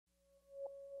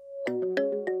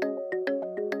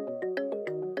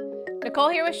Nicole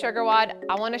here with SugarWOD.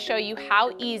 I want to show you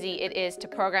how easy it is to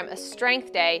program a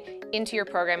strength day into your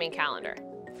programming calendar.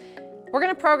 We're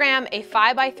going to program a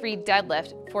 5x3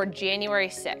 deadlift for January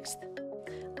 6th.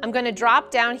 I'm going to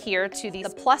drop down here to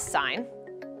the plus sign,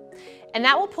 and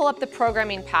that will pull up the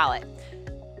programming palette.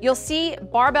 You'll see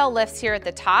barbell lifts here at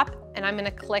the top, and I'm going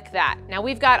to click that. Now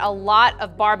we've got a lot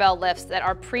of barbell lifts that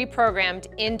are pre-programmed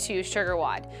into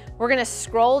SugarWOD. We're going to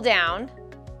scroll down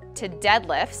to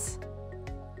deadlifts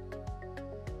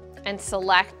and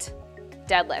select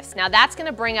deadlifts. Now that's going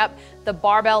to bring up the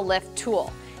barbell lift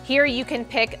tool. Here you can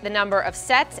pick the number of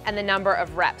sets and the number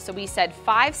of reps. So we said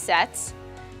 5 sets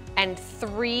and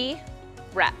 3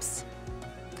 reps.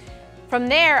 From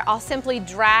there, I'll simply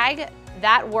drag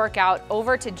that workout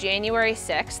over to January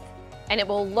 6th and it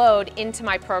will load into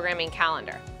my programming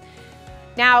calendar.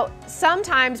 Now,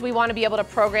 sometimes we want to be able to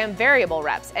program variable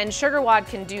reps, and SugarWOD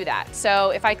can do that.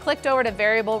 So if I clicked over to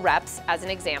variable reps as an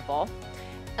example,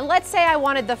 and let's say I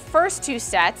wanted the first 2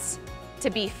 sets to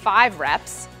be 5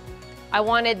 reps, I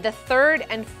wanted the third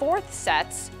and fourth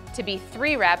sets to be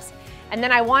 3 reps, and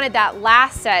then I wanted that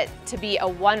last set to be a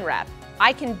 1 rep.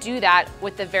 I can do that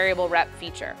with the variable rep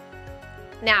feature.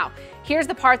 Now, here's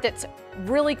the part that's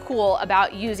really cool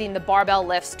about using the barbell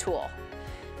lifts tool.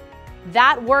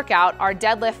 That workout, our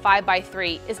deadlift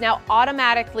 5x3, is now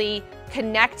automatically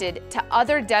connected to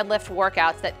other deadlift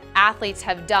workouts that athletes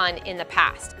have done in the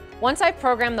past. Once I've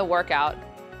programmed the workout,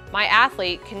 my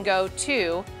athlete can go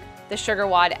to the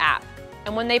SugarWOD app.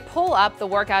 And when they pull up the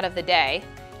workout of the day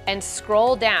and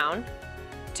scroll down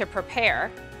to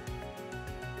prepare,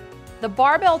 the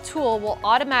barbell tool will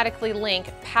automatically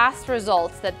link past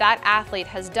results that that athlete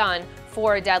has done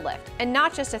for a deadlift, and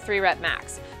not just a 3-rep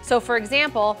max. So for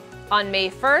example, on May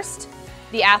 1st,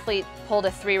 the athlete pulled a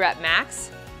 3-rep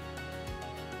max.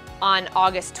 On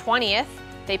August 20th,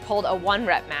 they pulled a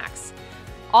 1-rep max.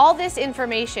 All this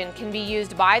information can be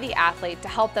used by the athlete to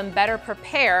help them better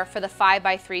prepare for the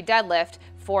 5x3 deadlift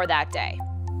for that day.